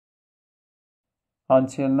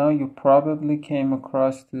Until now, you probably came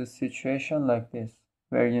across to a situation like this,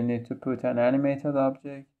 where you need to put an animated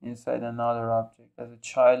object inside another object as a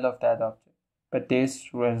child of that object. But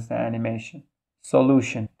this ruins the animation.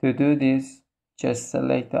 Solution. To do this, just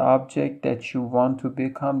select the object that you want to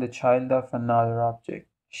become the child of another object.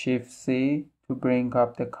 Shift-C to bring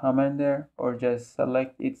up the commander, or just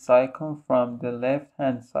select its icon from the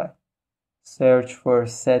left-hand side. Search for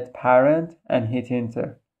set parent and hit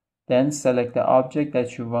enter. Then select the object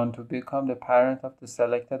that you want to become the parent of the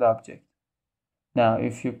selected object. Now,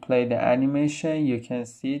 if you play the animation, you can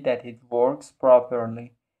see that it works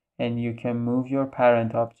properly and you can move your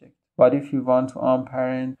parent object. What if you want to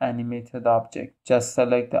unparent animated object? Just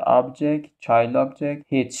select the object, child object,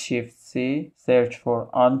 hit Shift-C, search for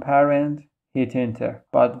unparent, hit enter.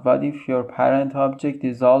 But what if your parent object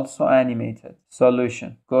is also animated?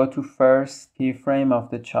 Solution. Go to first keyframe of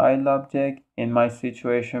the child object. In my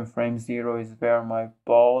situation, frame 0 is where my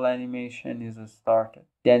ball animation is started.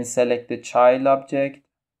 Then select the child object,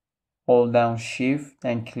 hold down Shift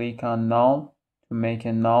and click on null to make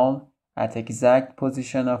a null at exact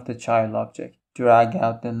position of the child object. Drag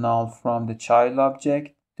out the null from the child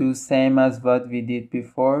object. Do same as what we did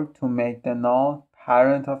before to make the null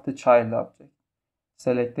parent of the child object.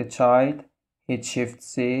 Select the child, hit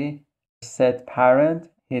Shift-C, set parent,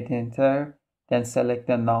 hit enter, then select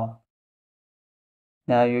the null.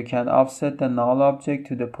 Now you can offset the null object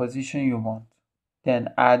to the position you want. Then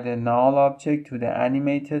add the null object to the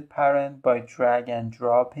animated parent by drag and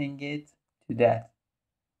dropping it to that.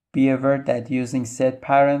 Be aware that using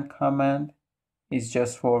setParent command is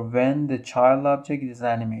just for when the child object is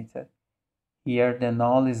animated. Here the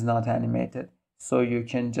null is not animated, so you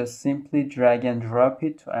can just simply drag and drop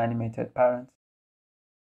it to animated parent.